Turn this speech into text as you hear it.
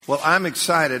Well, I'm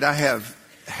excited. I have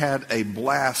had a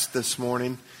blast this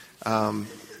morning,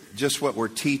 just what we're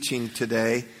teaching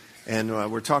today.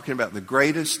 And we're talking about the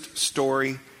greatest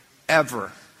story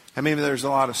ever. I mean, there's a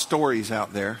lot of stories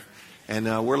out there.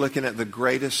 And we're looking at the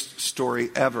greatest story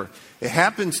ever. It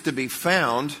happens to be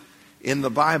found in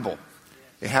the Bible.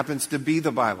 It happens to be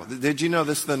the Bible. Did you know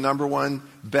this is the number one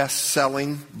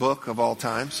best-selling book of all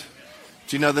times?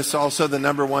 Did you know this is also the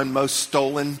number one most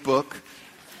stolen book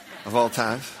of all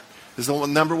times? It's the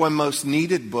number one most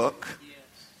needed book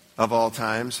of all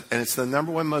times. And it's the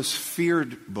number one most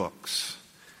feared books.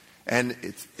 And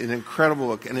it's an incredible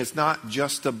book. And it's not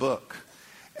just a book.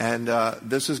 And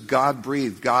this is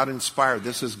God-breathed, God-inspired.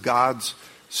 This is God's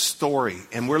story.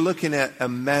 And we're looking at a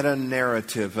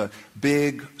meta-narrative, a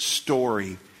big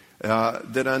story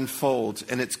that unfolds.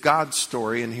 And it's God's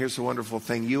story. And here's the wonderful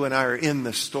thing. You and I are in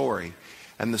the story.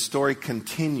 And the story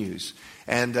continues.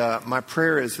 And my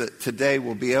prayer is that today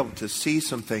we'll be able to see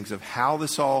some things of how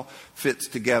this all fits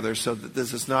together so that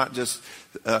this is not just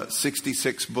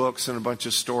 66 books and a bunch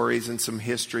of stories and some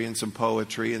history and some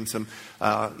poetry and some,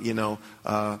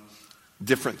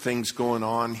 different things going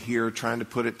on here trying to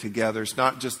put it together. It's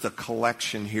not just a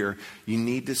collection here. You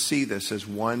need to see this as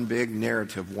one big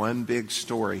narrative, one big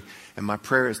story. And my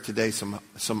prayer is today some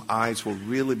eyes will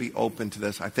really be open to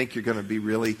this. I think you're going to be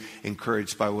really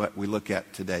encouraged by what we look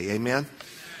at today. Amen?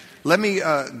 Let me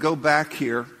go back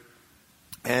here.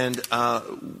 And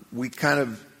we kind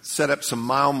of set up some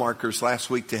mile markers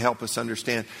last week to help us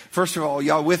understand. First of all,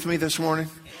 y'all with me this morning?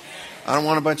 I don't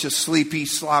want a bunch of sleepy,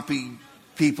 sloppy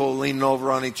people leaning over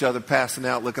on each other, passing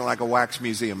out, looking like a wax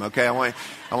museum. Okay, I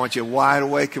want you wide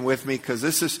awake and with me, because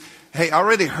this is. Hey, I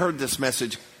already heard this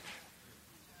message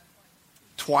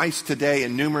twice today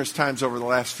and numerous times over the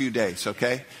last few days.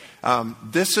 Okay,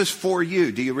 this is for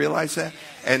you. Do you realize that?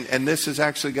 And this is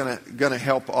actually gonna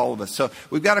help all of us. So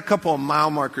we've got a couple of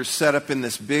mile markers set up in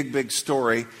this big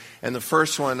story. And the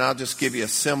first one, I'll just give you a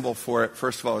symbol for it.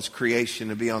 First of all, it's creation.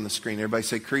 To be on the screen. Everybody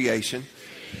say creation.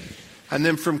 And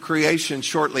then from creation,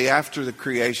 shortly after the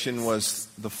creation was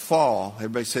the fall.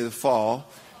 Everybody say the fall.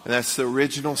 And that's the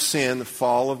original sin, the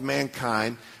fall of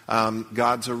mankind.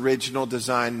 God's original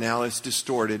design now is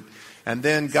distorted. And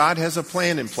then God has a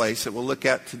plan in place that we'll look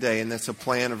at today. And that's a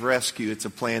plan of rescue. It's a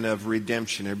plan of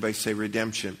redemption. Everybody say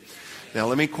redemption. Now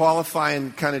let me qualify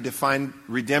and kind of define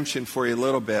redemption for you a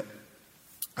little bit.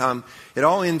 It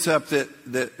all ends up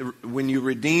that when you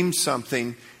redeem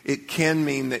something, it can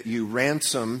mean that you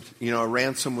ransomed, a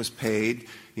ransom was paid,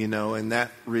 and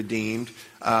that redeemed.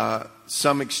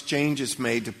 Some exchange is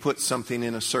made to put something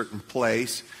in a certain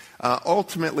place.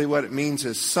 Ultimately, what it means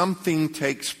is something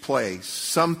takes place.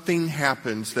 Something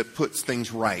happens that puts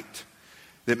things right,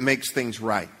 that makes things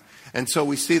right. And so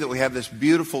we see that we have this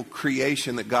beautiful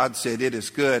creation that God said it is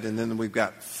good. And then we've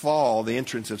got fall, the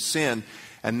entrance of sin.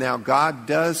 And now God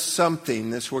does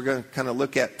something, this we're going to kind of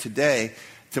look at today,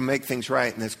 to make things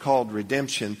right, and it's called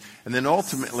redemption. And then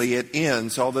ultimately it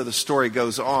ends, although the story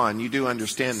goes on. You do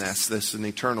understand this is an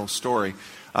eternal story.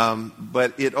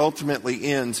 But it ultimately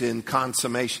ends in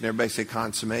consummation. Everybody say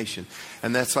consummation.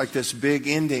 And that's like this big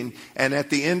ending. And at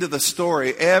the end of the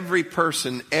story, every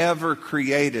person ever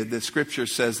created, the scripture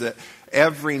says that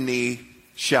every knee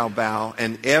shall bow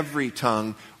and every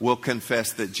tongue will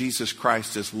confess that Jesus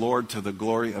Christ is Lord to the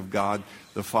glory of God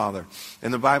the Father.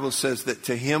 And the Bible says that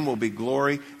to him will be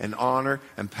glory and honor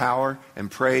and power and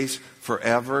praise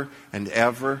forever and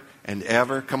ever and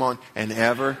ever. Come on, and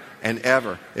ever and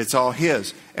ever. It's all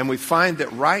his. And we find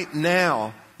that right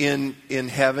now in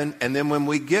heaven, and then when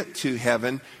we get to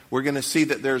heaven, we're going to see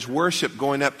that there's worship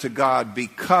going up to God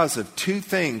because of two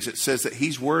things. It says that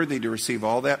he's worthy to receive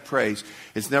all that praise.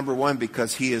 It's number one,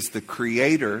 because he is the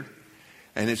creator.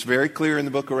 And it's very clear in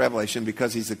the book of Revelation,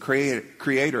 because he's the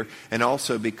creator, and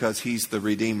also because he's the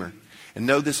redeemer. And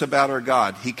know this about our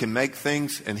God. He can make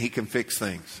things and he can fix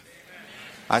things.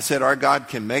 I said our God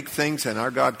can make things and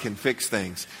our God can fix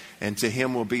things. And to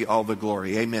him will be all the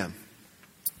glory. Amen.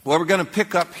 Well, we're going to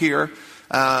pick up here.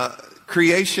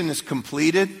 Creation is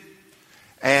completed.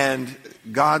 And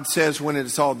God says when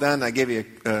it's all done, I gave you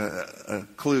a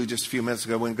clue just a few minutes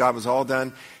ago. When God was all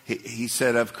done, he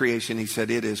said of creation, he said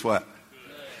it is what?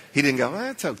 He didn't go, well,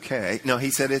 that's okay. No, he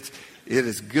said it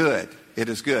is good. It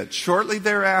is good. Shortly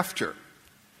thereafter,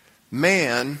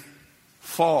 man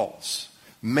falls.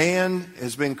 Man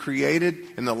has been created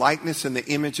in the likeness and the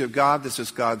image of God. This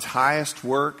is God's highest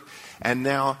work. And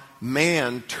now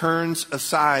man turns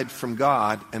aside from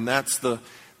God, and that's the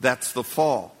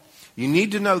fall. You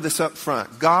need to know this up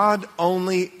front. God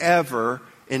only ever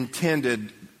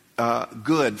intended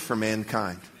good for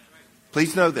mankind.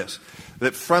 Please know this,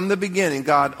 that from the beginning,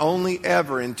 God only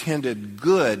ever intended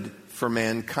good for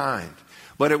mankind.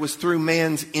 But it was through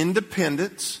man's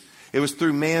independence, it was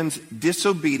through man's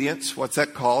disobedience, what's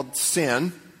that called?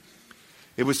 Sin.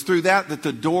 It was through that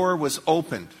the door was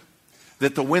opened,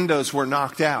 that the windows were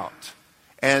knocked out,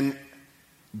 and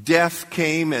death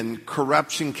came, and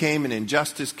corruption came, and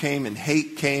injustice came, and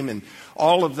hate came, and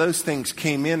all of those things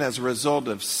came in as a result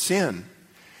of sin.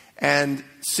 And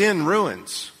sin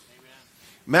ruins.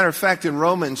 Matter of fact, in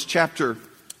Romans chapter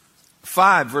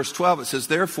 5, verse 12, it says,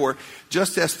 therefore,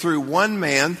 just as through one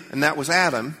man, and that was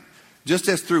Adam, just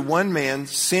as through one man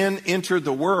sin entered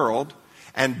the world,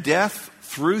 and death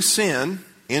through sin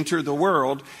entered the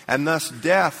world, and thus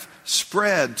death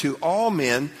spread to all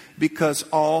men because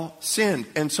all sinned.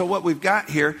 And so what we've got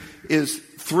here is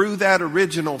through that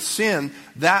original sin,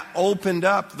 that opened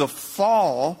up the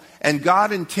fall, and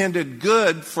God intended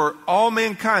good for all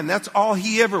mankind. That's all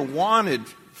He ever wanted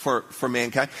for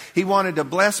mankind. He wanted to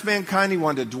bless mankind. He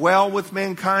wanted to dwell with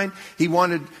mankind. He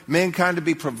wanted mankind to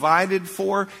be provided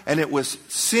for. And it was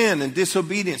sin and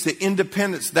disobedience, the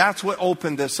independence. That's what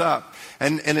opened this up.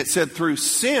 And it said through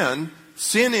sin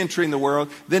entering the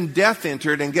world, then death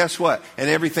entered. And guess what? And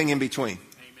everything in between.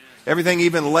 Amen. Everything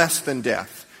even less than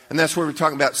death. And that's where we're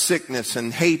talking about sickness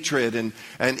and hatred and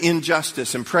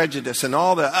injustice and prejudice and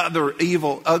all the other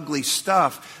evil, ugly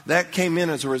stuff that came in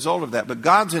as a result of that. But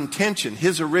God's intention,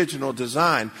 His original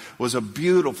design, was a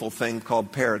beautiful thing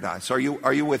called paradise. Are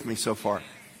you with me so far?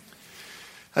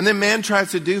 And then man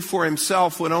tries to do for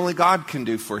himself what only God can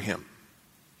do for him.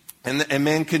 And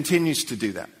man continues to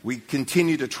do that. We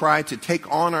continue to try to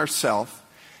take on ourselves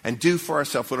and do for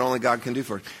ourselves what only God can do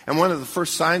for us. And one of the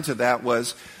first signs of that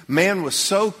was man was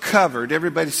so covered.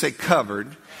 Everybody say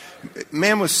covered.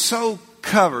 Man was so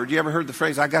covered. You ever heard the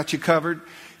phrase, I got you covered?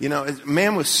 You know,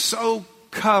 man was so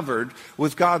covered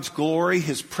with God's glory,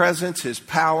 His presence, His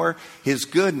power, His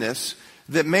goodness,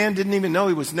 that man didn't even know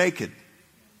he was naked.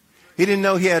 He didn't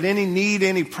know he had any need,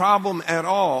 any problem at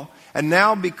all. And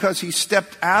now because he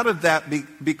stepped out of that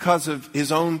because of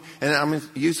his own, and I'm going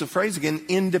to use the phrase again,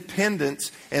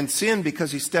 independence and sin,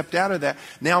 because he stepped out of that,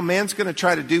 now man's going to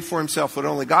try to do for himself what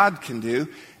only God can do,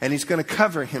 and he's going to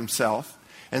cover himself.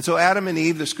 And so Adam and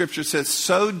Eve, the scripture says,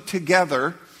 sewed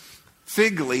together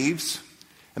fig leaves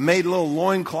and made a little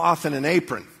loincloth and an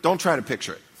apron. Don't try to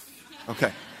picture it.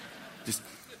 Okay. Just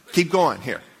keep going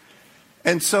here.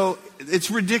 And so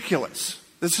it's ridiculous.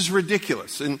 This is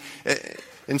ridiculous. And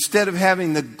instead of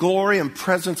having the glory and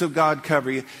presence of God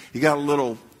cover you, you got a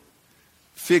little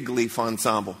fig leaf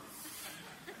ensemble,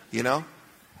 you know?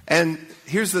 And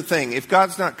here's the thing. If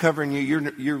God's not covering you, you're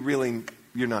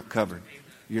not covered.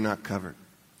 You're not covered.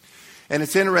 And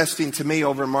it's interesting to me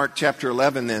over in Mark chapter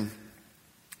 11 then,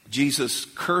 Jesus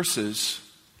curses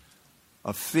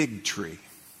a fig tree.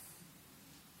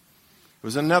 It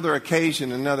was another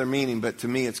occasion, another meaning, but to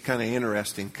me it's kind of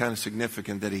interesting, kind of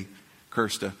significant that He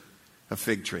cursed a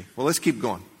fig tree. Well, let's keep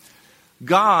going.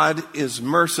 God is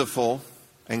merciful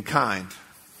and kind,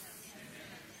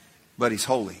 but He's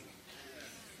holy.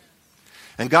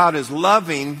 And God is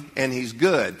loving and He's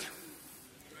good.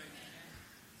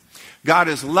 God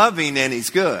is loving and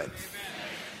He's good,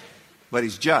 but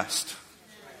He's just.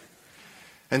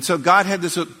 And so God had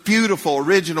this beautiful,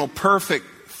 original, perfect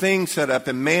thing set up,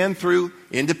 and man, through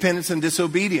independence and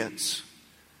disobedience,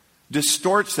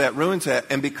 distorts that, ruins that.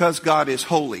 And because God is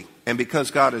holy and because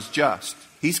God is just,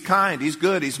 He's kind, He's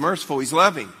good, He's merciful, He's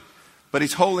loving, but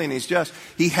He's holy and He's just,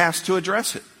 He has to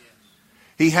address it.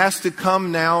 He has to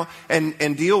come now and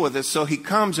deal with it. So He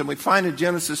comes, and we find in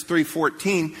Genesis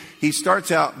 3:14, He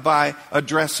starts out by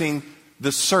addressing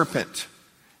the serpent.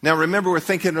 Now remember, we're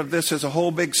thinking of this as a whole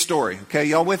big story. Okay,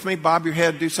 y'all with me? Bob your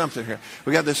head, do something here.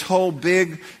 We got this whole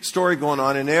big story going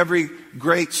on. In every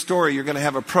great story, you're going to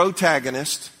have a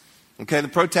protagonist. Okay, the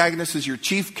protagonist is your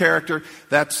chief character.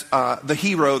 That's the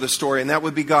hero of the story, and that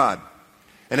would be God.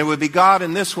 And it would be God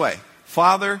in this way: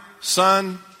 Father,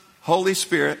 Son, Holy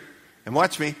Spirit. And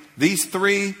watch me, these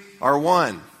three are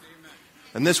one.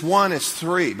 And this one is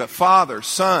three. But Father,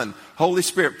 Son, Holy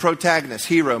Spirit, protagonist,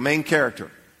 hero, main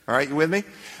character. All right, you with me?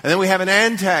 And then we have an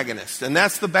antagonist, and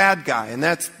that's the bad guy, and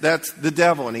that's the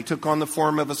devil, and he took on the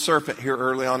form of a serpent here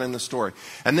early on in the story.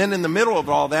 And then in the middle of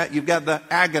all that, you've got the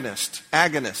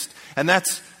agonist, and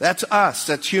that's us,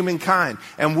 that's humankind,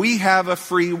 and we have a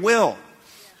free will.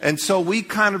 And so we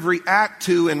kind of react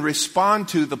to and respond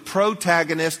to the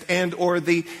protagonist and or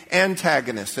the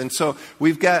antagonist. And so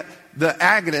we've got the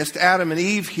agonist, Adam and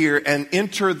Eve here, and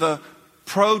enter the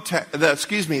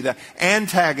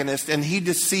antagonist, and he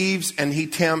deceives and he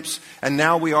tempts, and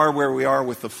now we are where we are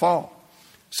with the fall.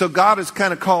 So God has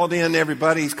kind of called in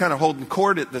everybody. He's kind of holding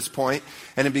court at this point.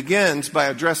 And it begins by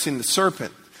addressing the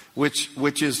serpent, which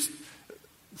is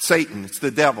Satan. It's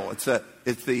the devil. It's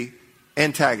the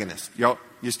antagonist. Y'all,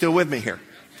 you still with me here?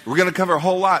 We're going to cover a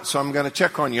whole lot, so I'm going to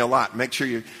check on you a lot. Make sure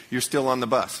you're still on the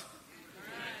bus.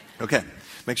 Okay.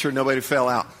 Make sure nobody fell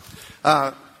out.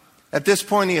 At this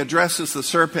point, he addresses the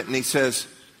serpent and he says,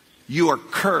 you are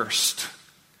cursed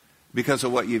because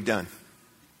of what you've done.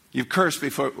 You've cursed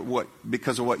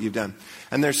because of what you've done.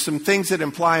 And there's some things that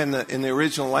imply in the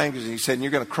original language. He said,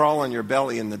 you're going to crawl on your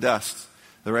belly in the dust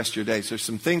the rest of your days. There's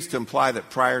some things to imply that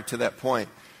prior to that point,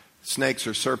 snakes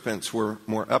or serpents were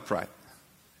more upright.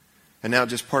 And now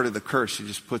just part of the curse, he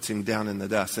just puts him down in the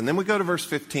dust. And then we go to verse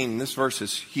 15. And this verse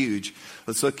is huge.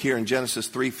 Let's look here in Genesis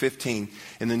 3:15.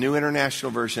 In the New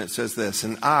International Version, it says this.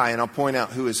 And I'll point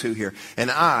out who is who here. And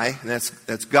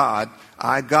that's God,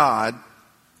 God,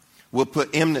 will put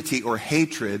enmity or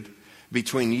hatred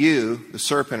between you, the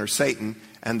serpent or Satan,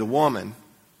 and the woman,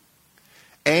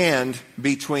 and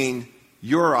between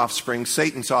your offspring,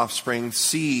 Satan's offspring,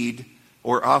 seed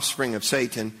or offspring of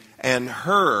Satan, and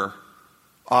her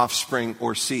offspring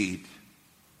or seed.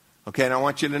 Okay, and I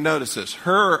want you to notice this.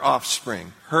 Her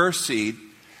offspring, her seed.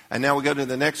 And now we go to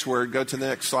the next word. Go to the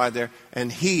next slide there.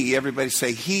 And he, everybody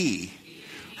say he.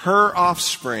 Her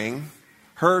offspring,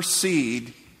 her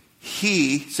seed,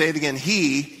 he, say it again,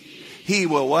 he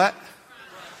will what?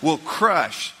 Will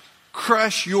crush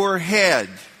your head.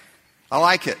 I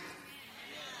like it.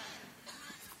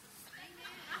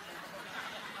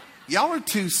 Y'all are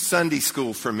too Sunday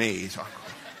school for me.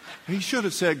 He should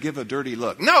have said, give a dirty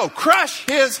look. No, crush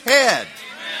his head.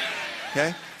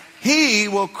 Okay? He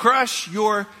will crush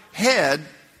your head,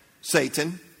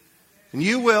 Satan. And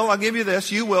you will, I'll give you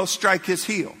this, you will strike his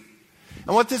heel.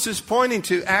 And what this is pointing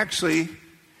to actually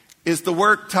is the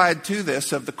work tied to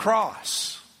this of the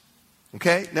cross.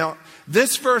 Okay? Now,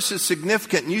 this verse is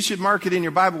significant, and you should mark it in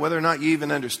your Bible whether or not you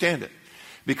even understand it,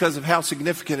 because of how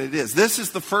significant it is. This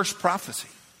is the first prophecy.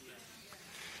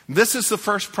 This is the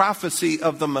first prophecy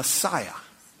of the Messiah.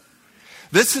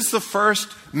 This is the first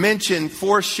mention,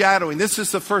 foreshadowing. This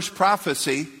is the first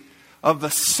prophecy of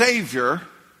the Savior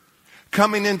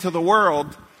coming into the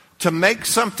world to make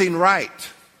something right.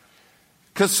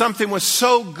 Because something was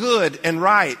so good and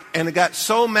right, and it got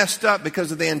so messed up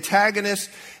because of the antagonist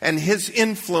and his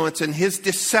influence and his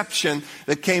deception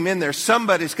that came in there.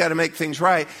 Somebody's got to make things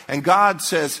right. And God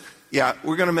says, yeah,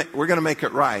 we're going to make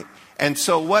it right. And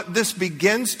so what this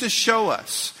begins to show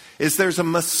us is there's a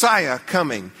Messiah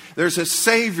coming. There's a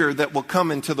Savior that will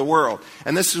come into the world.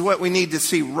 And this is what we need to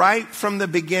see right from the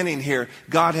beginning here.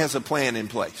 God has a plan in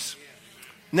place.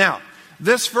 Now,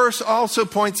 this verse also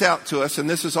points out to us, and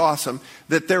this is awesome,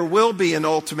 that there will be an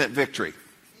ultimate victory.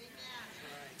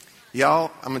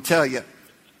 Y'all, I'm going to tell you,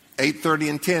 8:30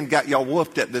 and 10 got y'all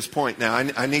whooped at this point now.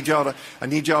 I need y'all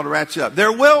to ratchet up.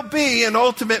 There will be an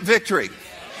ultimate victory.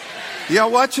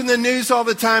 Y'all watching the news all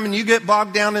the time and you get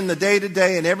bogged down in the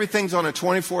day-to-day and everything's on a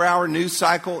 24-hour news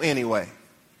cycle anyway.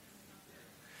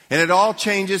 And it all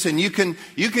changes, and you can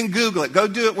Google it. Go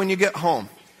do it when you get home.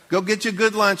 Go get you a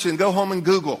good lunch and go home and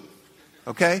Google.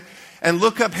 Okay? And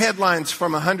look up headlines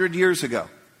from 100 years ago.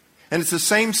 And it's the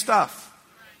same stuff.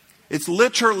 It's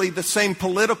literally the same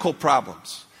political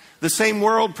problems. The same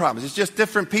world problems. It's just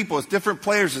different people. It's different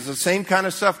players. It's the same kind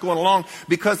of stuff going along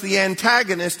because the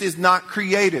antagonist is not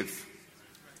creative.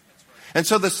 And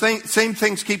so the same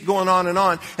things keep going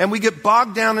on. And we get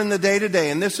bogged down in the day-to-day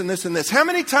and this and this and this. How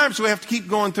many times do we have to keep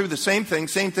going through the same thing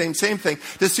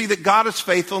to see that God is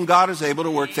faithful and God is able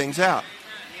to work things out?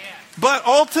 But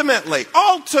ultimately,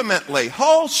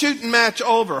 whole shooting match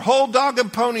over, whole dog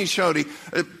and pony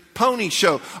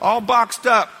show, all boxed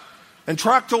up and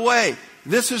trucked away.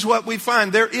 This is what we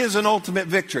find. There is an ultimate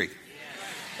victory.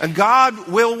 And God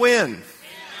will win.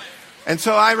 And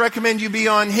so I recommend you be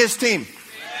on his team.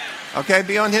 Okay,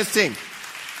 be on his team.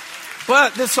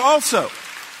 But this also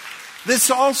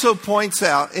points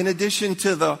out, in addition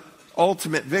to the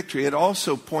ultimate victory, it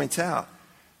also points out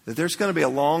that there's going to be a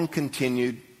long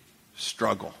continued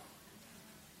struggle.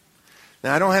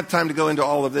 Now, I don't have time to go into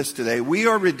all of this today. We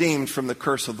are redeemed from the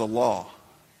curse of the law.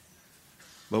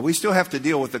 But we still have to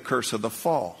deal with the curse of the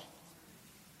fall.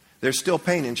 There's still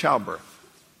pain in childbirth.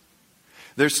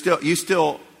 You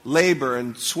still labor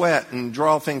and sweat and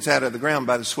draw things out of the ground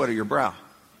by the sweat of your brow.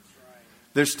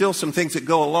 There's still some things that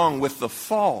go along with the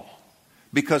fall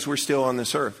because we're still on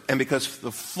this earth and because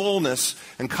the fullness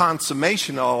and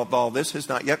consummation of all this has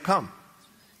not yet come.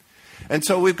 And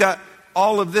so we've got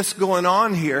all of this going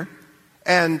on here,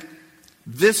 and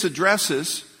this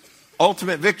addresses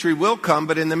ultimate victory will come,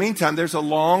 but in the meantime there's a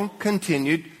long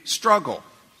continued struggle.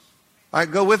 All right,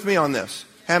 go with me on this.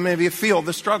 How many of you feel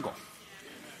the struggle?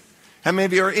 How many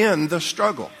of you are in the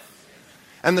struggle?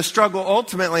 And the struggle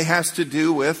ultimately has to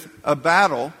do with a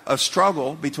battle, a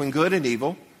struggle between good and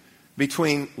evil,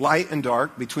 between light and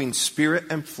dark, between spirit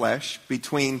and flesh,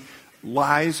 between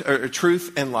lies or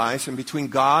truth and lies, and between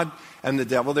God and the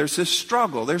devil. There's this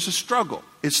struggle. There's a struggle.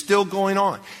 It's still going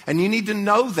on. And you need to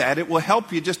know that. It will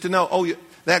help you just to know,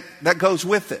 that goes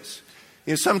with this.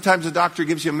 You know, sometimes a doctor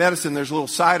gives you a medicine, there's a little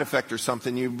side effect or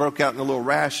something. You broke out in a little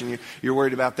rash and you're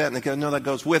worried about that. And they go, no, that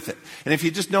goes with it. And if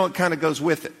you just know it kind of goes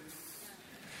with it.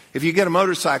 If you get a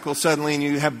motorcycle suddenly and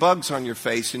you have bugs on your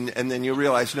face and then you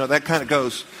realize, that kind of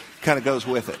goes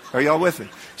with it. Are y'all with me?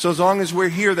 So as long as we're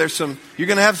here, you're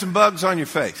going to have some bugs on your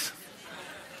face.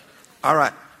 All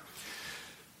right.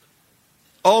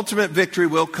 Ultimate victory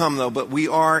will come though, but we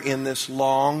are in this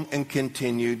long and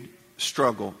continued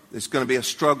struggle. It's going to be a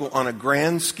struggle on a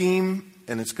grand scheme,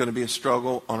 and it's going to be a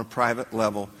struggle on a private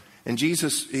level. And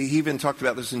Jesus, he even talked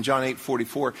about this in John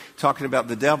 8:44, talking about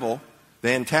the devil, the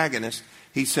antagonist.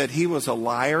 He said he was a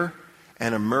liar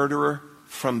and a murderer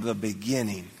from the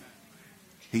beginning.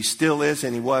 He still is,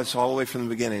 and he was all the way from the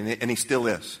beginning, and he still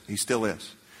is. He still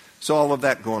is. So all of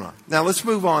that going on. Now let's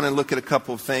move on and look at a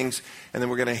couple of things, and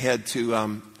then we're going to head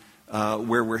to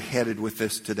where we're headed with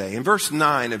this today. In verse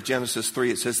 9 of Genesis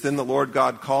 3, it says, Then the Lord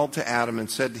God called to Adam and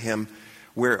said to him,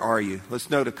 Where are you? Let's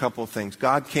note a couple of things.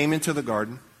 God came into the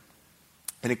garden,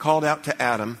 and he called out to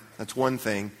Adam. That's one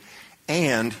thing.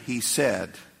 And he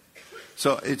said.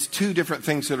 So it's two different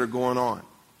things that are going on.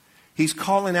 He's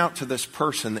calling out to this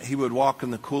person that he would walk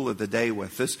in the cool of the day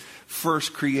with, this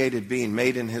first created being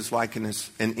made in his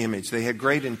likeness and image. They had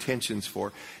great intentions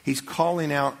for. He's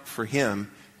calling out for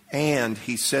him, and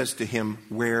he says to him,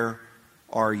 Where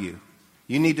are you?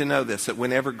 You need to know this, that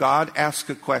whenever God asks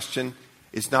a question,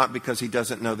 it's not because he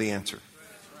doesn't know the answer.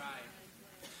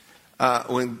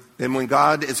 When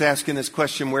God is asking this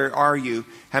question, Where are you?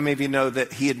 How many of you know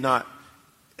that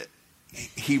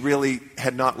he really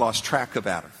had not lost track of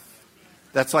Adam?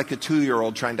 That's like a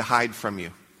 2-year-old trying to hide from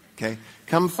you. Okay?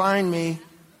 Come find me.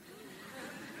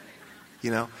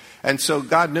 And so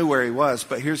God knew where he was,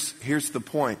 but here's the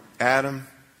point. Adam,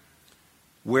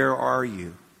 where are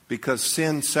you? Because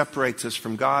sin separates us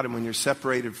from God, and when you're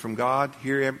separated from God,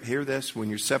 hear this, when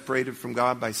you're separated from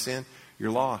God by sin,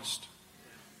 you're lost.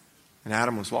 And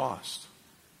Adam was lost.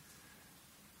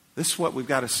 This is what we've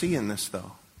got to see in this,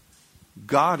 though.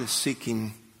 God is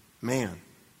seeking man.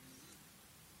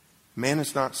 Man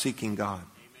is not seeking God.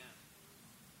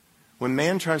 When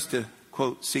man tries to,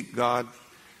 quote, seek God,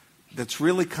 that's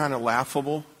really kind of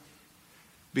laughable,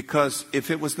 because if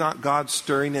it was not God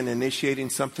stirring and initiating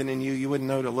something in you, you wouldn't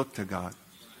know to look to God.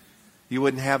 You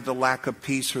wouldn't have the lack of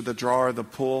peace or the draw or the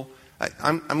pull.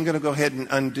 I'm going to go ahead and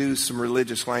undo some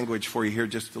religious language for you here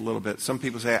just a little bit. Some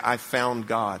people say, I found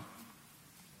God.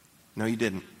 No, you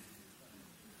didn't.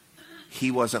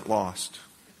 He wasn't lost.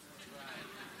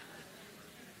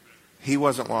 He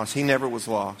wasn't lost. He never was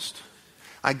lost.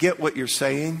 I get what you're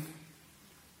saying,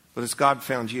 but it's God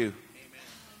found you.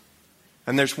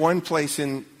 And there's one place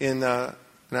and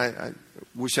I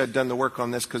wish I'd done the work on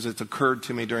this because it's occurred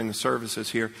to me during the services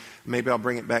here. Maybe I'll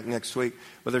bring it back next week.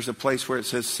 But there's a place where it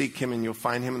says, seek him and you'll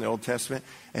find him in the Old Testament.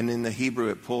 And in the Hebrew,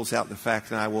 it pulls out the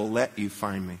fact that I will let you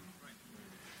find me.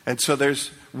 And so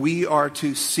we are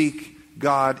to seek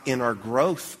God in our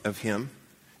growth of him,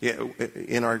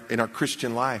 in our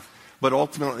Christian life. But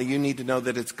ultimately, you need to know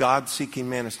that it's God seeking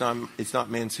man. It's not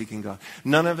man seeking God.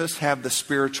 None of us have the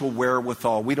spiritual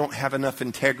wherewithal. We don't have enough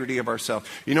integrity of ourselves.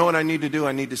 You know what I need to do?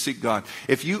 I need to seek God.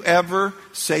 If you ever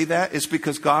say that, it's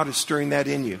because God is stirring that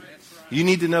in you. You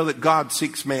need to know that God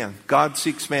seeks man. God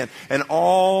seeks man. And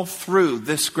all through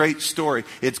this great story,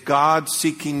 it's God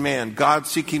seeking man. God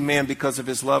seeking man because of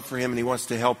his love for him, and he wants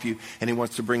to help you, and he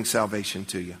wants to bring salvation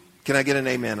to you. Can I get an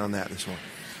amen on that this morning?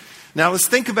 Now let's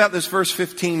think about this verse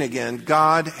 15 again.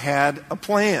 God had a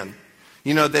plan.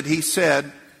 That he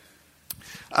said,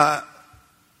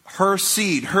 her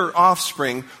seed, her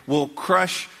offspring will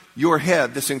crush your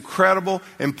head. This incredible,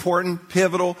 important,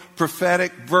 pivotal,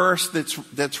 prophetic verse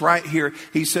that's right here.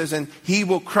 He says, and he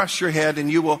will crush your head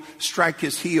and you will strike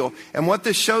his heel. And what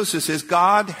this shows us is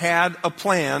God had a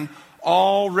plan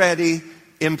already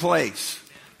in place.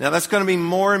 Now that's going to be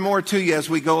more and more to you as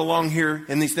we go along here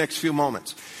in these next few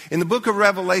moments. In the book of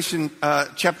Revelation,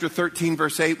 chapter 13,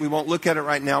 verse 8, we won't look at it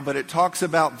right now, but it talks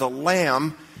about the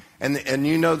Lamb, and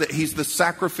you know that he's the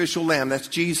sacrificial Lamb. That's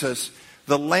Jesus.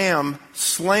 The Lamb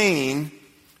slain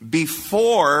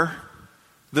before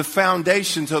the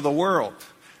foundations of the world.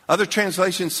 Other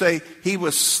translations say he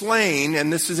was slain,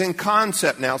 and this is in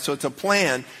concept now, so it's a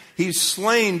plan. He's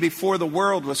slain before the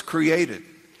world was created.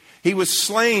 He was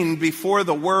slain before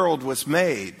the world was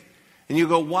made. And you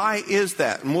go, why is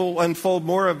that? And we'll unfold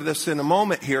more of this in a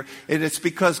moment here. And it's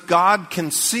because God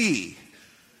can see.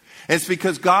 It's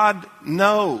because God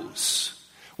knows.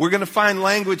 We're going to find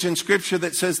language in Scripture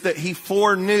that says that He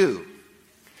foreknew.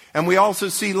 And we also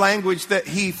see language that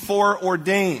He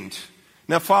foreordained.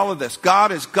 Now follow this.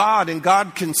 God is God and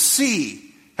God can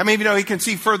see. How many of you know He can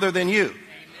see further than you? Amen.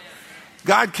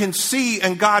 God can see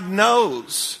and God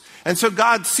knows. And so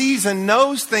God sees and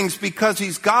knows things because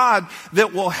He's God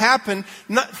that will happen.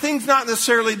 Things not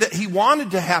necessarily that He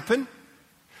wanted to happen.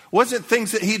 Wasn't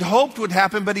things that He'd hoped would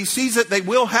happen, but He sees that they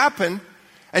will happen.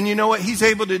 And you know what He's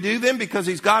able to do then? Because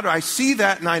He's God. I see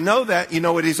that and I know that. You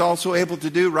know what He's also able to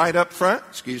do right up front?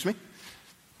 Excuse me.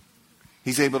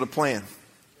 He's able to plan.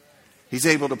 He's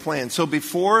able to plan. So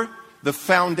before the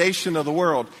foundation of the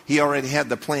world, He already had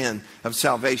the plan of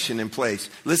salvation in place.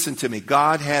 Listen to me.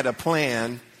 God had a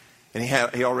plan and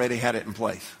He already had it in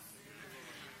place.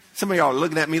 Some of y'all are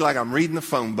looking at me like I'm reading the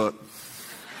phone book.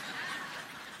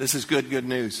 This is good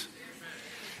news.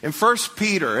 In 1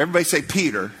 Peter, everybody say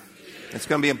Peter. It's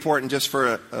going to be important just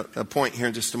for a point here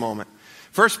in just a moment.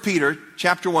 1 Peter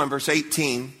chapter 1 verse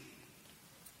 18.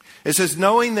 It says,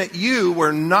 knowing that you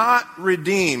were not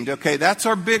redeemed. Okay, that's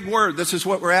our big word. This is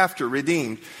what we're after,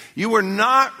 redeemed. You were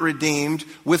not redeemed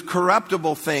with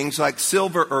corruptible things like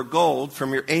silver or gold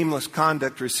from your aimless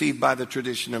conduct received by the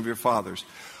tradition of your fathers.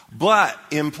 But,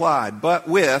 implied, but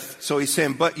with, so he's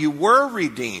saying, but you were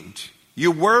redeemed. You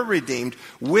were redeemed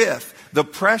with the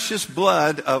precious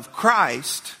blood of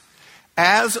Christ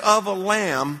as of a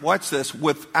lamb, watch this,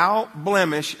 without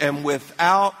blemish and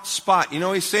without spot. You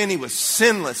know, he's saying He was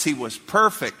sinless. He was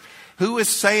perfect. Who is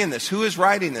saying this? Who is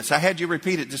writing this? I had you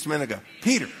repeat it just a minute ago.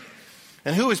 Peter.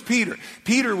 And who is Peter?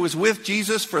 Peter was with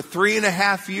Jesus for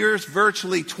 3.5 years,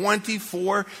 virtually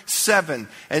 24/7.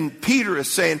 And Peter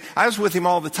is saying, I was with Him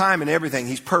all the time and everything.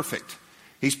 He's perfect.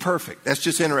 He's perfect. That's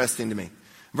just interesting to me.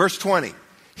 Verse 20.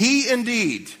 He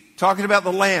indeed, talking about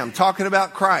the Lamb, talking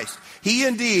about Christ, He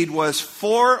indeed was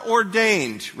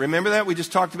foreordained. Remember that? We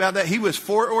just talked about that. He was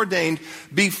foreordained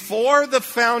before the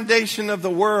foundation of the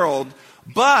world,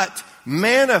 but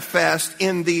manifest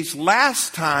in these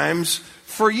last times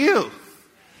for you.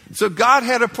 So God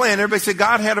had a plan. Everybody say,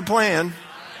 God had a plan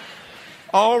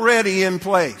already in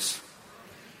place.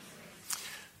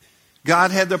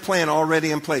 God had the plan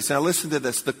already in place. Now listen to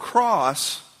this. The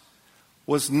cross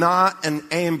was not an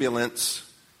ambulance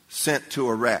sent to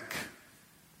a wreck.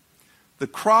 The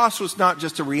cross was not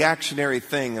just a reactionary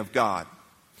thing of God.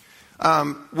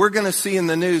 We're going to see in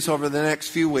the news over the next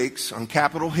few weeks on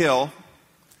Capitol Hill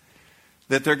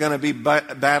that they're going to be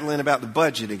battling about the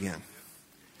budget again.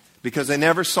 Because they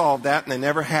never solved that and they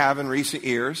never have in recent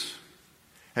years.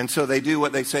 And so they do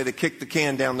what they say, they kick the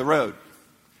can down the road.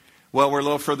 Well, we're a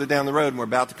little further down the road and we're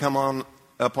about to come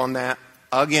up on that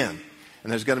again.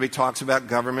 And there's going to be talks about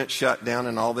government shutdown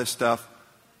and all this stuff.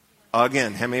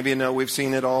 Again, how many of you know we've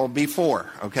seen it all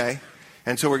before, okay?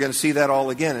 And so we're going to see that all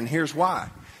again. And here's why.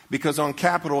 Because on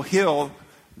Capitol Hill,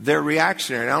 they're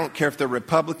reactionary. And I don't care if they're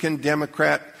Republican,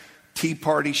 Democrat, Tea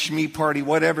Party, Shmee Party,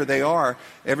 whatever they are.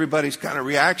 Everybody's kind of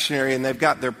reactionary and they've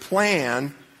got their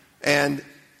plan. And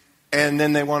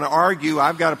then they want to argue.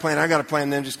 I've got a plan, I got a plan.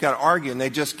 And then just got to argue. And they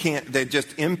just can't, they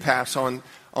just impasse on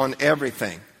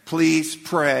everything. Please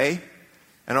pray.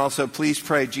 And also, please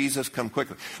pray, Jesus, come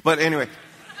quickly. But anyway.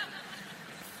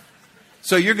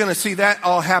 So you're going to see that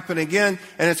all happen again,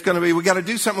 and it's going to be, we got to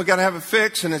do something, we got to have it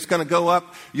fixed, and it's going to go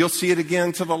up. You'll see it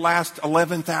again to the last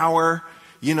 11th hour.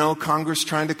 You know, Congress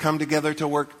trying to come together to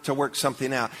work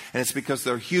something out, and it's because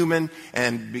they're human.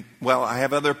 And well, I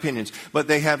have other opinions, but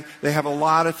they have a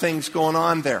lot of things going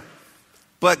on there.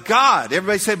 But God,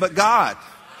 everybody say, but God.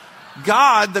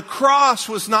 God, the cross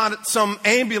was not some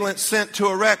ambulance sent to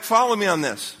a wreck. Follow me on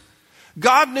this.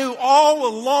 God knew all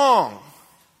along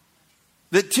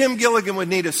that Tim Gilligan would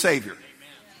need a Savior.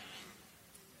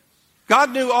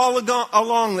 God knew all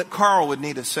along that Carl would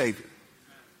need a Savior.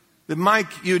 That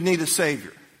Mike, you would need a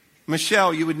Savior.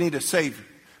 Michelle, you would need a Savior.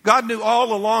 God knew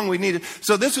all along we needed.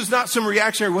 So this is not some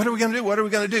reactionary, what are we going to do? What are we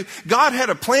going to do? God had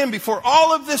a plan before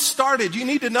all of this started. You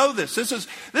need to know this. This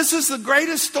is the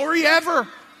greatest story ever.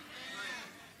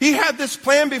 He had this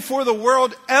plan before the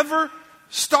world ever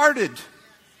started.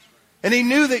 And He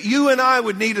knew that you and I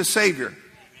would need a Savior.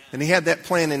 And He had that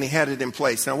plan and He had it in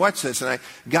place. Now watch this. And I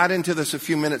got into this a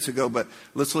few minutes ago, but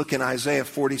let's look in Isaiah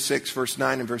 46, verse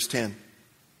 9 and verse 10.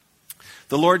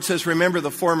 The Lord says, remember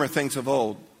the former things of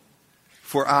old,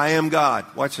 for I am God.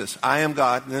 Watch this. I am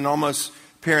God. And then almost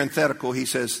parenthetical, He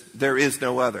says, there is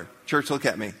no other. Church, look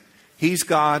at me. He's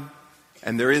God.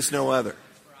 and there is no other.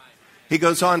 He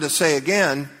goes on to say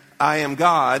again, I am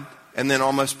God, and then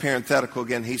almost parenthetical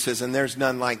again, he says, and there's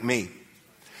none like me.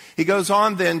 He goes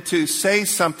on then to say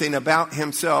something about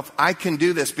himself. I can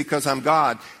do this because I'm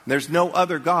God. There's no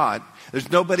other God. There's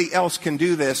nobody else can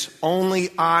do this. Only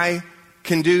I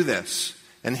can do this.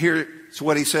 And here's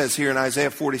what he says here in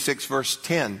Isaiah 46 verse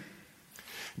 10.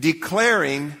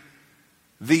 Declaring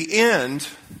the end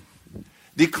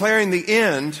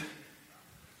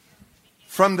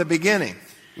from the beginning.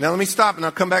 Now let me stop and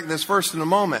I'll come back to this verse in a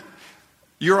moment.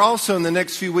 You're also in the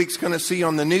next few weeks going to see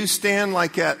on the newsstand,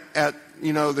 like at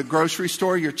the grocery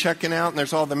store, you're checking out and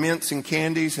there's all the mints and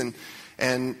candies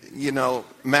and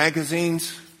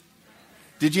magazines.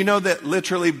 Did you know that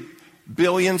literally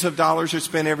billions of dollars are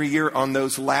spent every year on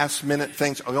those last minute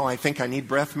things? Oh, I think I need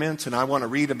breath mints and I want to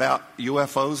read about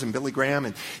UFOs and Billy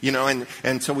Graham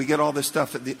and so we get all this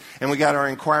stuff and we got our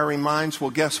inquiring minds. Well,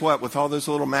 guess what? With all those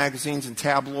little magazines and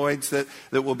tabloids that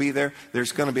will be there,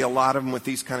 there's going to be a lot of them with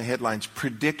these kind of headlines.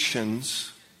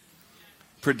 Predictions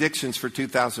for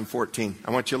 2014.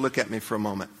 I want you to look at me for a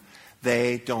moment.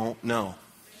 They don't know.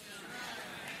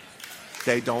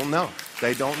 They don't know.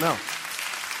 They don't know.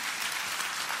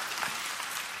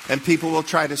 And people will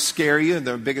try to scare you, and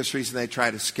the biggest reason they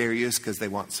try to scare you is because they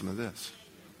want some of this.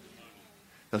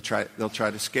 They'll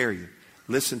try to scare you.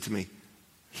 Listen to me.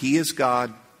 He is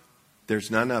God.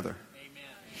 There's none other.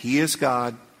 He is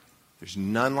God. There's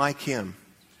none like him.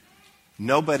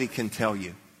 Nobody can tell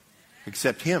you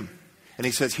except him. And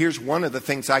he says, here's one of the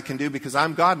things I can do because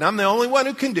I'm God and I'm the only one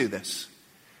who can do this.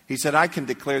 He said, I can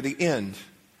declare the end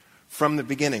from the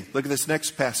beginning. Look at this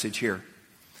next passage here.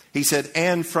 He said,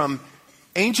 and from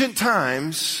ancient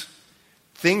times,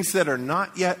 things that are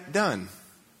not yet done,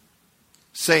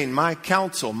 saying, my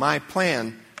counsel, my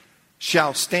plan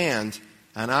shall stand,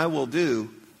 and I will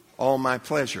do all my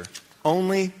pleasure.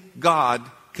 Only God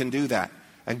can do that.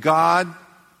 And God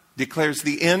declares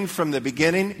the end from the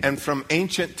beginning, and from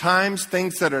ancient times,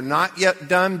 things that are not yet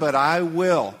done, but I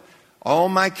will. All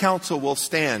my counsel will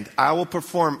stand. I will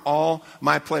perform all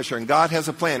my pleasure. And God has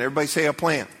a plan. Everybody say a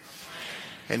plan.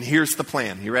 And here's the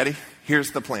plan. You ready?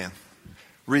 Here's the plan.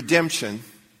 Redemption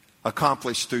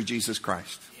accomplished through Jesus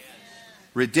Christ.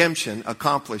 Redemption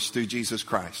accomplished through Jesus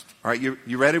Christ. All right,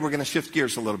 you ready? We're going to shift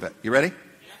gears a little bit. You ready?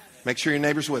 Make sure your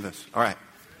neighbor's with us. All right.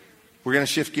 We're going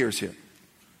to shift gears here.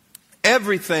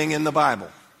 Everything in the Bible.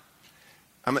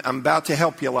 I'm about to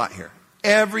help you a lot here.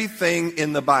 Everything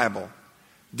in the Bible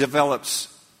develops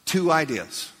two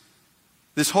ideas.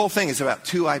 This whole thing is about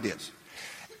two ideas.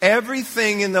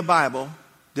 Everything in the Bible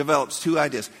develops two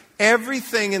ideas.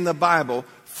 Everything in the Bible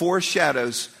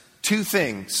foreshadows two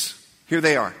things. Here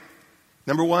they are.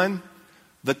 Number one,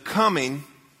 the coming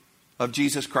of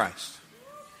Jesus Christ.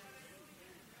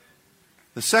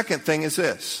 The second thing is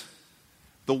this: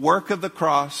 the work of the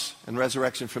cross and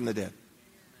resurrection from the dead.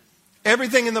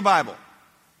 Everything in the Bible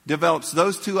develops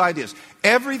those two ideas.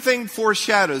 Everything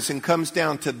foreshadows and comes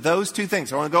down to those two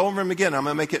things. I want to go over them again. I'm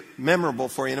going to make it memorable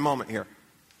for you in a moment here.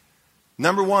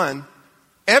 Number one,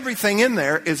 everything in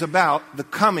there is about the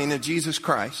coming of Jesus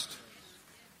Christ.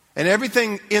 And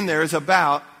everything in there is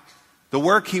about the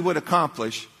work he would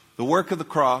accomplish, the work of the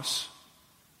cross,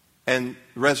 and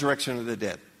resurrection of the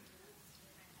dead.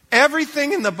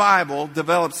 Everything in the Bible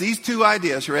develops these two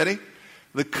ideas. You ready?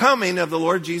 The coming of the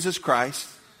Lord Jesus Christ.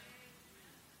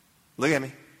 Look at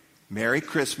me. Merry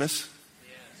Christmas.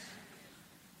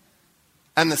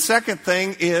 And the second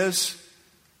thing is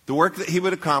the work that he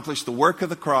would accomplish, the work of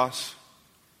the cross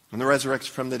and the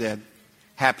resurrection from the dead.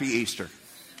 Happy Easter.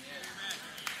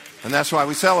 And that's why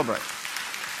we celebrate.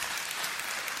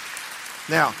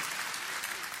 Now,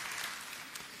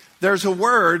 there's a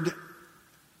word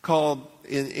called,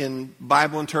 in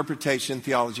Bible interpretation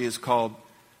theology, is called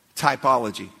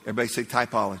typology. Everybody say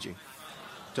typology.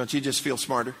 Don't you just feel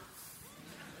smarter?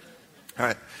 All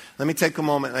right. Let me take a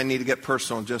moment. I need to get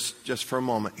personal just for a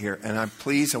moment here. And I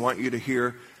want you to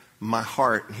hear my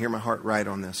heart and hear my heart right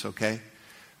on this, okay?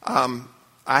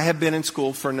 I have been in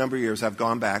school for a number of years. I've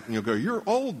gone back, and you'll go, you're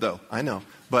old though. I know.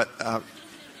 But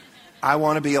I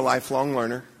want to be a lifelong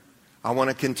learner. I want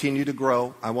to continue to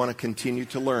grow. I want to continue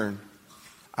to learn.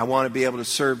 I want to be able to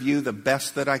serve you the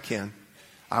best that I can.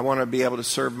 I want to be able to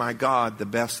serve my God the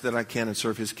best that I can and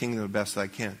serve his kingdom the best that I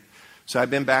can. So I've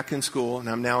been back in school, and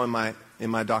I'm now in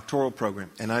my doctoral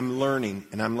program, and I'm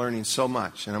learning so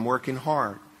much, and I'm working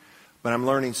hard, but I'm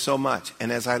learning so much.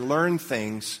 And as I learn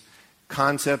things,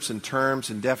 concepts and terms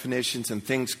and definitions and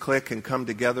things click and come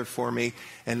together for me,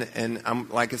 and I'm,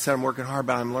 like I said, I'm working hard,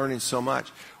 but I'm learning so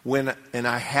much. And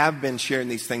I have been sharing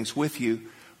these things with you,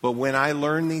 but when I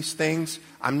learn these things,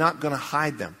 I'm not going to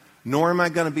hide them. nor am I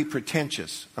going to be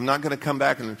pretentious. I'm not going to come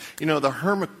back and, the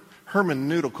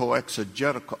hermeneutical,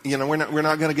 exegetical, we're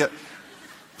not going to get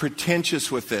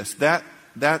pretentious with this.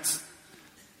 That's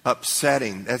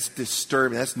upsetting. That's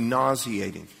disturbing. That's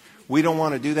nauseating. We don't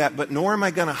want to do that, but nor am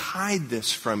I going to hide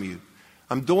this from you.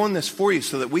 I'm doing this for you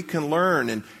so that we can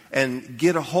learn and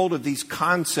get a hold of these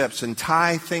concepts and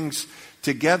tie things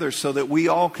together so that we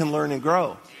all can learn and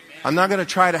grow. I'm not going to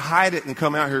try to hide it and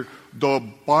come out here, the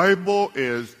Bible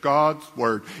is God's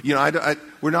Word.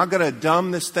 We're not going to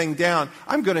dumb this thing down.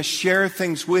 I'm going to share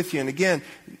things with you. And again,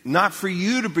 not for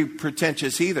you to be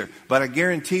pretentious either, but I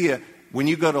guarantee you, when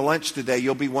you go to lunch today,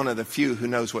 you'll be one of the few who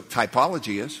knows what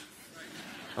typology is.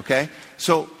 Okay?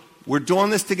 So we're doing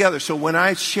this together. So when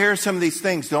I share some of these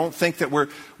things, don't think that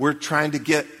we're trying to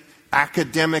get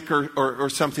academic or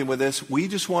something with this. We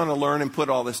just want to learn and put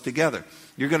all this together.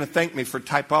 You're going to thank me for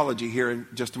typology here in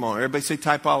just a moment. Everybody say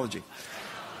typology.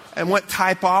 And what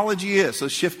typology is,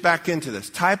 let's shift back into this.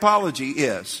 Typology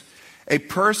is a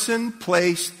person,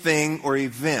 place, thing, or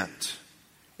event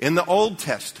in the Old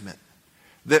Testament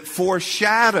that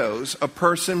foreshadows a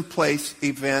person, place,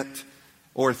 event,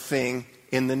 or thing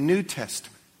in the New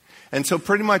Testament. And so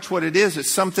pretty much what it is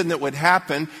something that would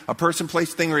happen, a person,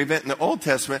 place, thing, or event in the Old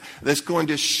Testament that's going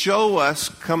to show us,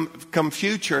 come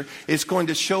future, it's going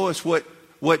to show us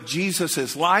what Jesus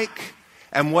is like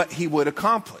and what he would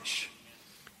accomplish.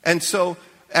 And so,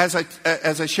 as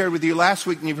I shared with you last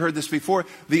week, and you've heard this before,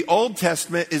 the Old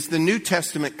Testament is the New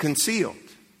Testament concealed.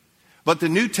 But the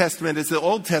New Testament is the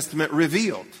Old Testament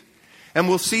revealed. And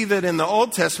we'll see that in the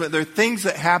Old Testament, there are things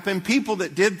that happen, people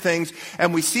that did things,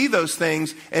 and we see those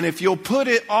things. And if you'll put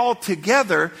it all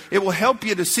together, it will help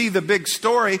you to see the big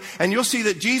story. And you'll see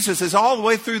that Jesus is all the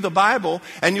way through the Bible.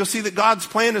 And you'll see that God's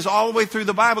plan is all the way through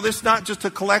the Bible. This is not just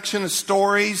a collection of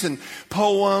stories and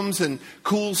poems and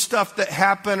cool stuff that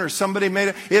happened or somebody made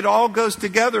it. It all goes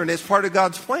together and it's part of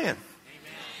God's plan. Amen.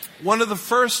 One of the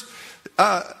first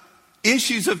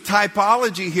issues of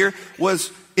typology here was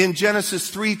in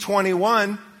Genesis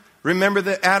 3:21, remember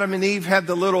that Adam and Eve had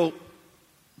the little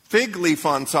fig leaf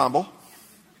ensemble.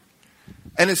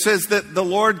 And it says that the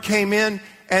Lord came in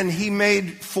and he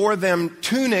made for them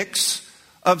tunics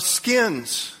of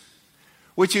skins.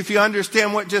 Which, if you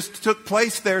understand what just took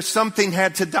place there, something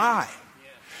had to die.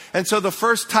 And so the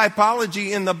first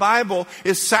typology in the Bible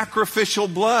is sacrificial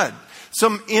blood.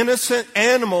 Some innocent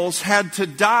animals had to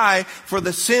die for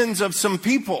the sins of some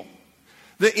people.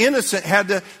 The innocent had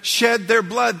to shed their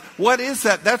blood. What is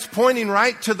that? That's pointing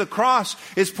right to the cross.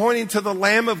 It's pointing to the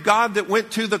Lamb of God that went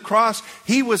to the cross.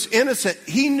 He was innocent.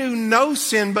 He knew no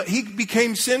sin, but he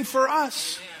became sin for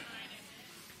us.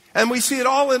 And we see it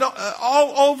all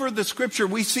over the scripture.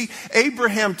 We see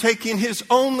Abraham taking his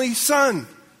only son.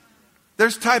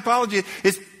 There's typology.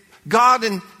 It's God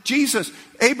and Jesus.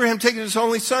 Abraham taking his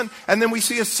only son. And then we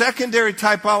see a secondary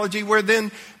typology where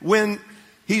then when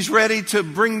he's ready to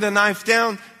bring the knife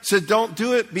down, said, don't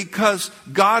do it because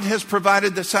God has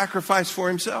provided the sacrifice for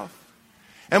himself.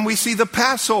 And we see the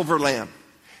Passover lamb.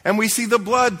 And we see the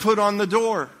blood put on the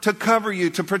door to cover you,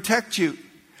 to protect you.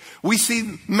 We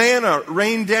see manna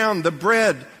rain down, the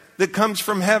bread that comes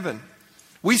from heaven.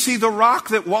 We see the rock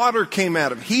that water came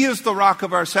out of. He is the rock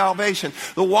of our salvation.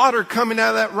 The water coming out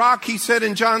of that rock, he said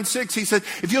in John 6, he said,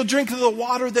 if you'll drink of the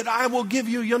water that I will give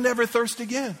you, you'll never thirst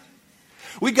again.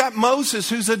 We got Moses,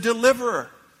 who's a deliverer,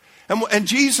 and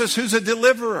Jesus, who's a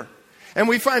deliverer. And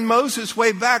we find Moses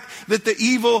way back that the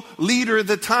evil leader at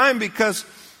the time, because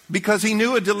he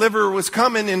knew a deliverer was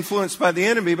coming, influenced by the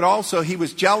enemy, but also he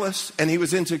was jealous and he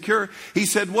was insecure. He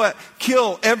said what?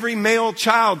 Kill every male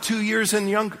child 2 years and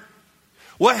younger.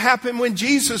 What happened when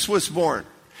Jesus was born?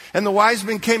 And the wise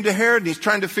men came to Herod and he's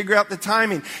trying to figure out the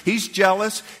timing. He's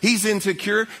jealous. He's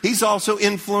insecure. He's also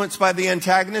influenced by the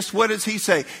antagonist. What does he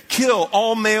say? Kill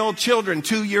all male children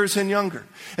 2 years and younger.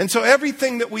 And so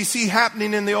everything that we see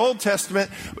happening in the Old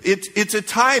Testament, it's a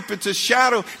type, it's a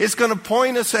shadow. It's going to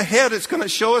point us ahead. It's going to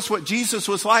show us what Jesus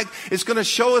was like. It's going to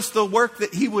show us the work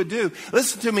that he would do.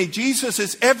 Listen to me. Jesus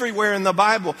is everywhere in the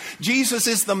Bible. Jesus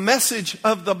is the message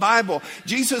of the Bible.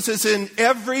 Jesus is in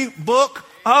every book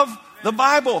of the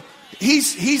Bible.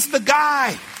 He's the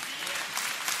guy.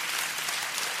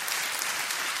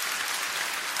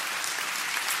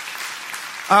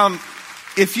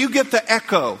 If you get the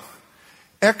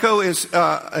Echo is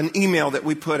an email that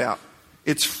we put out.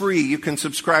 It's free. You can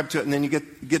subscribe to it, and then you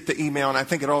get the email. And I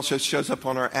think it also shows up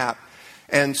on our app.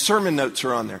 And sermon notes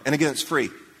are on there. And again, it's free.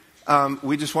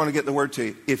 We just want to get the word to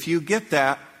you. If you get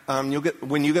that,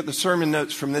 when you get the sermon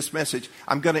notes from this message,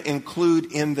 I'm going to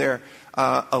include in there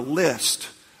a list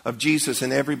of Jesus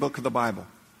in every book of the Bible.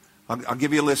 I'll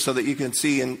give you a list so that you can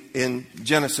see in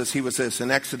Genesis, he was this.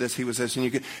 In Exodus, he was this. And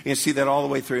you can see that all the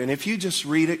way through. And if you just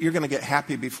read it, you're going to get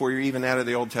happy before you're even out of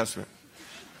the Old Testament.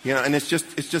 You know, and it's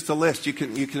just a list. You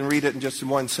can read it in just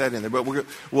one setting there. But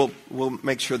we'll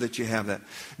make sure that you have that.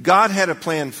 God had a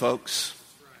plan, folks.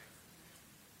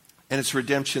 And it's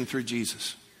redemption through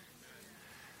Jesus.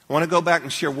 I want to go back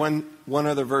and share one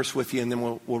other verse with you, and then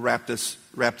we'll wrap this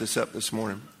up this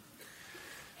morning.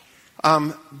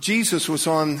 Jesus was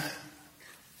on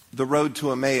the road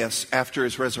to Emmaus after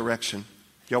his resurrection.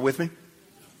 Y'all with me?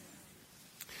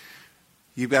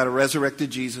 You've got a resurrected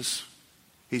Jesus.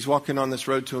 He's walking on this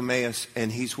road to Emmaus,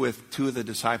 and he's with two of the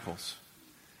disciples.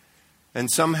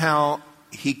 And somehow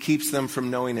he keeps them from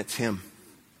knowing it's him.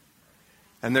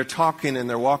 And they're talking and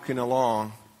they're walking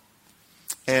along.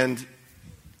 And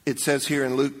it says here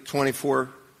in Luke 24,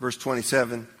 verse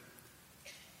 27,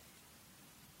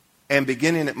 and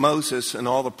beginning at Moses and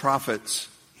all the prophets,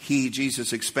 he,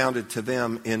 Jesus, expounded to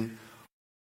them in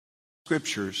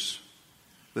scriptures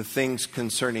the things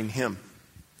concerning him.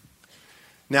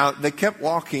 Now, they kept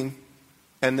walking,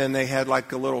 and then they had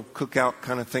like a little cookout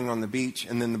kind of thing on the beach.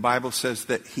 And then the Bible says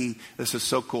that this is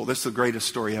so cool. This is the greatest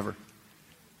story ever.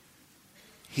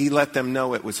 He let them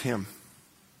know it was him.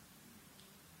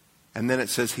 And then it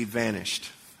says he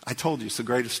vanished. I told you, it's the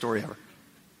greatest story ever.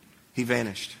 He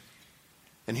vanished.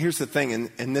 And here's the thing,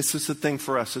 and this is the thing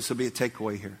for us. This will be a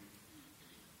takeaway here.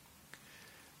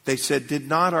 They said, did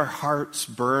not our hearts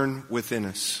burn within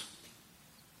us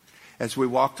as we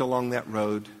walked along that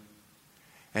road,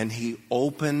 and he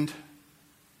opened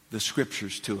the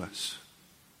scriptures to us?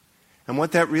 And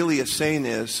what that really is saying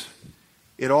is,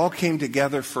 it all came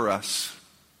together for us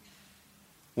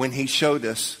when he showed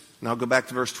us. And I'll go back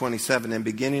to verse 27. And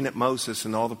beginning at Moses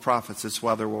and all the prophets, that's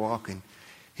while they were walking,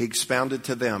 he expounded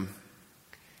to them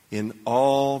in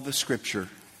all the scripture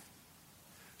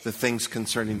the things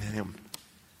concerning him.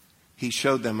 He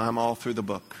showed them, I'm all through the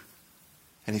book.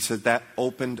 And he said that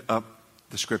opened up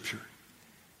the scripture.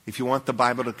 If you want the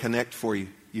Bible to connect for you,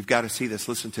 you've got to see this.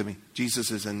 Listen to me.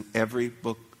 Jesus is in every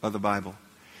book of the Bible.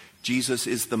 Jesus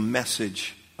is the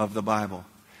message of the Bible.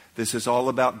 This is all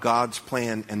about God's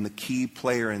plan, and the key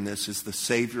player in this is the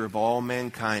Savior of all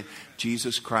mankind,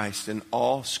 Jesus Christ. And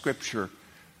all Scripture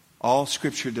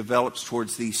develops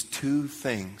towards these two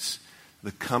things: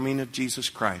 the coming of Jesus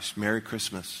Christ, Merry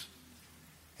Christmas,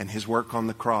 and his work on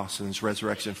the cross and his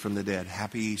resurrection from the dead,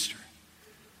 Happy Easter.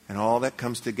 And all that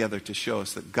comes together to show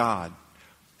us that God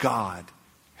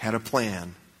had a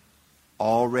plan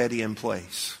already in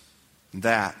place.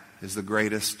 That is the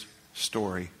greatest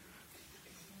story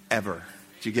ever.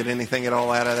 Did you get anything at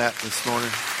all out of that this morning?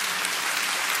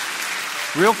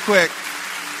 Real quick,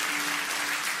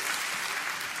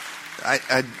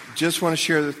 I just want to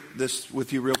share this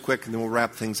with you real quick, and then we'll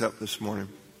wrap things up this morning.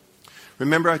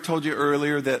 Remember I told you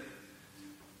earlier that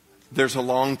there's a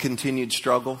long continued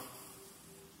struggle,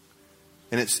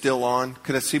 and it's still on.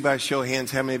 Could I see by a show of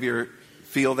hands how many of you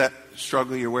feel that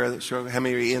struggle, you're aware of that struggle? How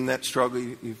many of you in that struggle,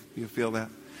 you feel that?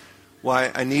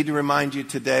 Why, I need to remind you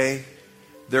today,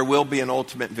 there will be an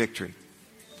ultimate victory.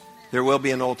 There will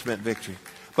be an ultimate victory.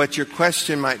 But your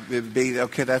question might be,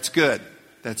 okay, that's good.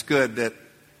 That's good that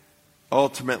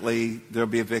ultimately there'll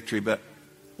be a victory. But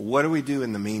what do we do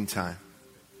in the meantime?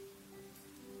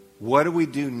 What do we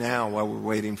do now while we're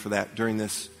waiting for that during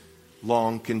this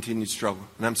long continued struggle?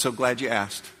 And I'm so glad you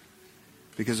asked.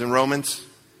 Because in Romans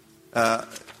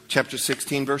chapter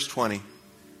 16, verse 20,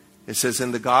 it says,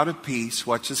 and the God of peace,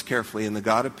 watch this carefully, and the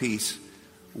God of peace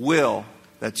will,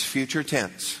 that's future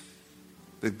tense.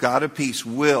 The God of peace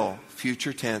will,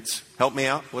 future tense. Help me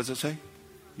out. What does it say?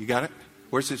 You got it?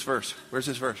 Where's this verse? Where's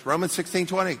this verse? Romans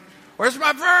 16:20. Where's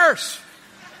my verse?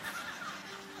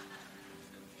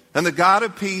 And the God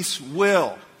of peace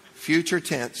will, future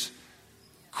tense,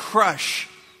 crush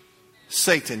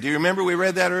Satan. Do you remember we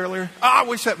read that earlier? Oh, I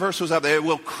wish that verse was up there. It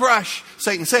will crush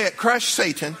Satan. Say it. Crush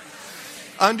Satan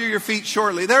under your feet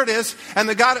shortly. There it is. And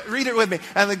the God, read it with me.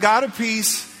 And the God of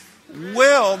peace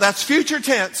will, that's future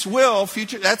tense, will,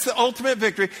 future, that's the ultimate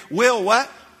victory, will what?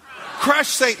 Crush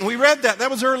Satan. We read that. That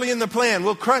was early in the plan.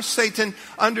 We'll crush Satan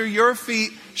under your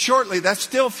feet shortly. That's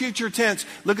still future tense.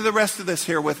 Look at the rest of this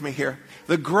here with me here.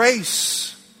 The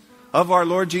grace of our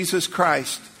Lord Jesus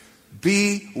Christ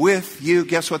be with you.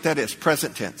 Guess what that is?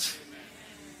 Present tense.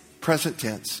 Present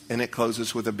tense. And it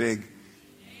closes with a big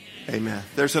amen.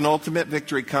 There's an ultimate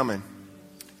victory coming.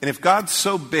 And if God's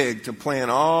so big to plan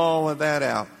all of that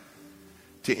out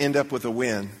to end up with a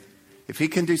win, if he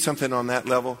can do something on that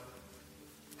level,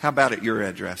 how about at your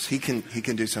address? He can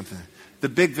do something. The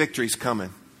big victory's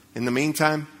coming. In the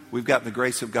meantime, we've got the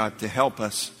grace of God to help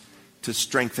us, to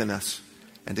strengthen us,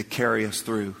 and to carry us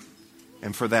through.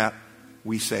 And for that,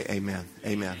 we say amen.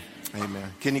 Amen.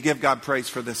 Amen. Can you give God praise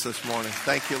for this morning?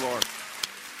 Thank you, Lord.